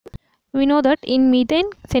We know that in methane,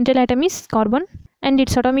 central atom is carbon and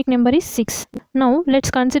its atomic number is 6. Now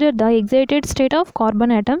let's consider the excited state of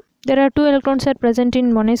carbon atom. There are 2 electrons are present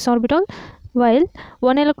in 1s orbital, while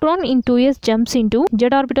 1 electron in 2s jumps into z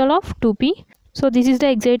orbital of 2p. So this is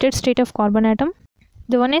the excited state of carbon atom.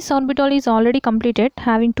 The 1s orbital is already completed,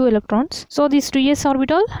 having 2 electrons. So this 2s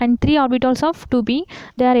orbital and 3 orbitals of 2p,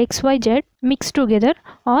 they are xyz mixed together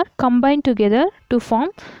or combined together to form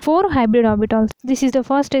 4 hybrid orbitals. This is the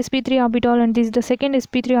first sp3 orbital, and this is the second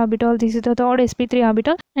sp3 orbital, this is the third sp3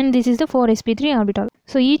 orbital, and this is the 4 sp3 orbital.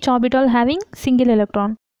 So each orbital having single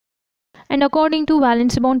electron. And according to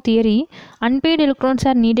valence bond theory, unpaired electrons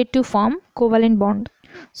are needed to form covalent bond.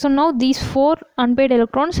 So now these 4 unpaired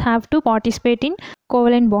electrons have to participate in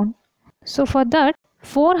covalent bond. So for that,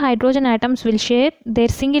 4 hydrogen atoms will share their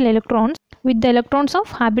single electrons with the electrons of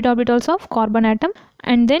hybrid orbitals of carbon atom,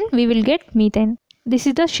 and then we will get methane. This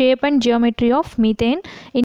is the shape and geometry of methane in